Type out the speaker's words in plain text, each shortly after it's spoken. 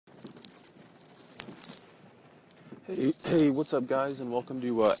Hey, what's up, guys, and welcome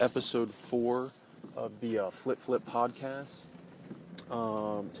to episode 4 of the Flip Flip podcast.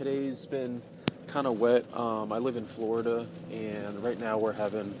 Today's been kind of wet. I live in Florida, and right now we're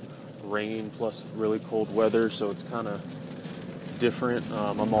having rain plus really cold weather, so it's kind of different.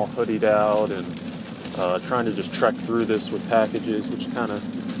 I'm all hoodied out and trying to just trek through this with packages, which kind of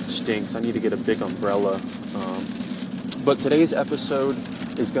stinks. I need to get a big umbrella. But today's episode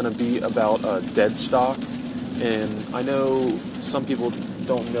is going to be about dead stock. And I know some people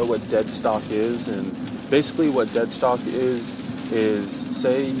don't know what dead stock is, and basically what dead stock is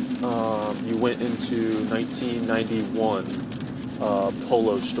say you went into 1991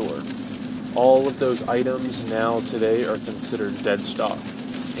 Polo store. All of those items now today are considered dead stock.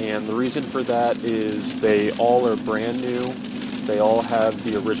 And the reason for that is they all are brand new. They all have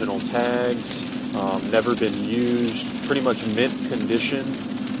the original tags, never been used, pretty much mint condition.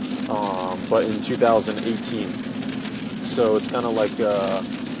 But in 2018. So it's kind of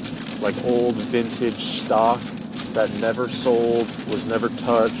like old vintage stock that never sold, was never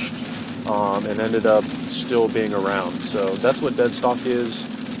touched, and ended up still being around. So that's what dead stock is.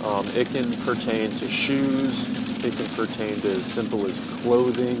 It can pertain to shoes. It can pertain to as simple as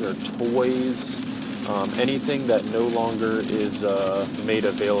clothing or toys. Anything that no longer is made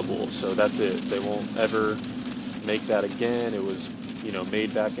available. So that's it. They won't ever make that again. It was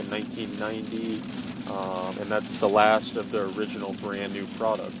made back in 1990, and that's the last of the original brand new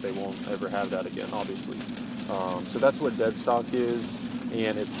product. They won't ever have that again, obviously. So that's what dead stock is,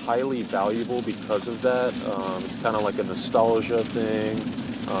 and it's highly valuable because of that. It's kind of like a nostalgia thing.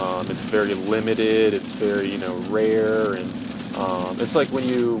 It's very limited. It's very rare, and it's like when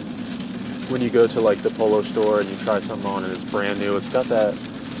you go to like the Polo store and you try something on and it's brand new. It's got that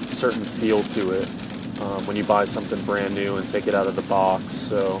certain feel to it. When you buy something brand new and take it out of the box.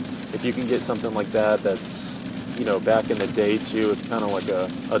 So if you can get something like that that's, back in the day too, it's kind of like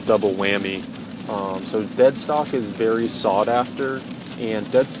a double whammy. So dead stock is very sought after, and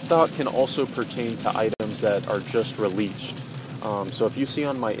dead stock can also pertain to items that are just released. So if you see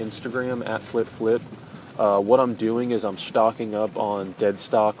on my Instagram @FlipFlip, what I'm doing is I'm stocking up on dead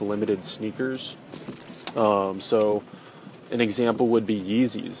stock limited sneakers. So an example would be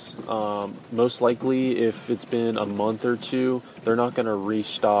Yeezys. Most likely, if it's been a month or two, they're not going to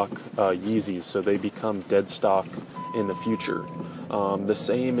restock Yeezys, so they become dead stock in the future. The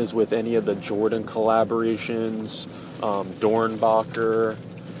same is with any of the Jordan collaborations, Dornbacher,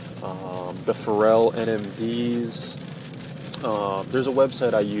 the Pharrell NMDs. There's a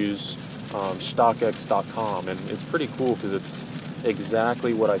website I use, StockX.com, and it's pretty cool because it's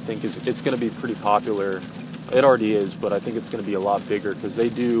exactly what I think it's going to be pretty popular. It already is, but I think it's going to be a lot bigger because they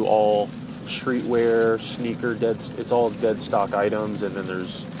do all streetwear, sneaker, it's all dead stock items, and then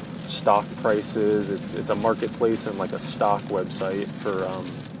there's stock prices. It's a marketplace and like a stock website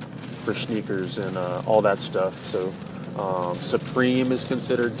for sneakers and all that stuff. So Supreme is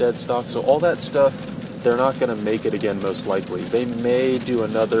considered dead stock. So all that stuff, they're not going to make it again most likely. They may do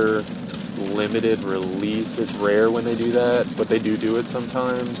another limited release. It's rare when they do that, but they do it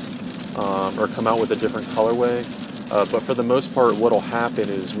sometimes. Or come out with a different colorway. But for the most part, what will happen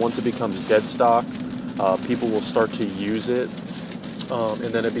is once it becomes dead stock, people will start to use it,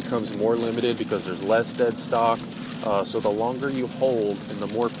 and then it becomes more limited because there's less dead stock. So the longer you hold and the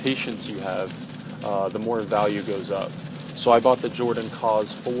more patience you have, the more value goes up. So I bought the Jordan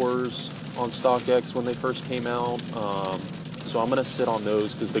Cause 4s on StockX when they first came out. So I'm going to sit on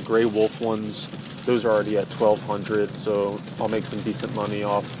those because the Grey Wolf ones, those are already at $1,200, so I'll make some decent money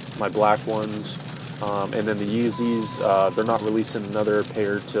off my black ones. And then the Yeezys, they're not releasing another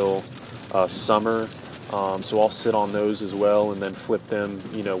pair till summer, so I'll sit on those as well and then flip them,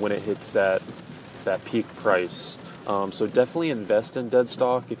 when it hits that peak price. So definitely invest in dead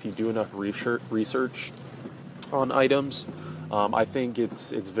stock if you do enough research on items. I think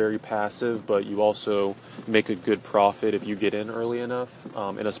it's very passive, but you also make a good profit if you get in early enough,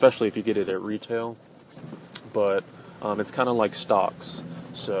 and especially if you get it at retail. But it's kind of like stocks.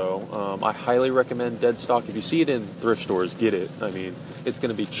 So I highly recommend dead stock. If you see it in thrift stores, get it. I mean, it's going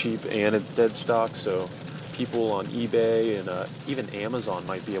to be cheap and it's dead stock, so people on eBay and even Amazon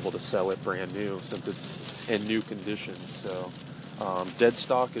might be able to sell it brand new since it's in new condition. So dead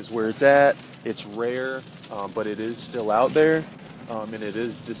stock is where it's at. It's rare, but it is still out there, and it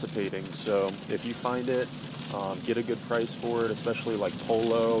is dissipating. So if you find it, get a good price for it, especially like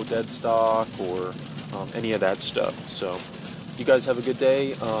Polo, dead stock, or any of that stuff. So you guys have a good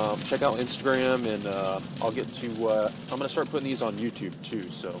day. Check out Instagram, and I'll get to, I'm going to start putting these on YouTube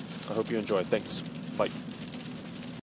too. So I hope you enjoy. Thanks. Bye.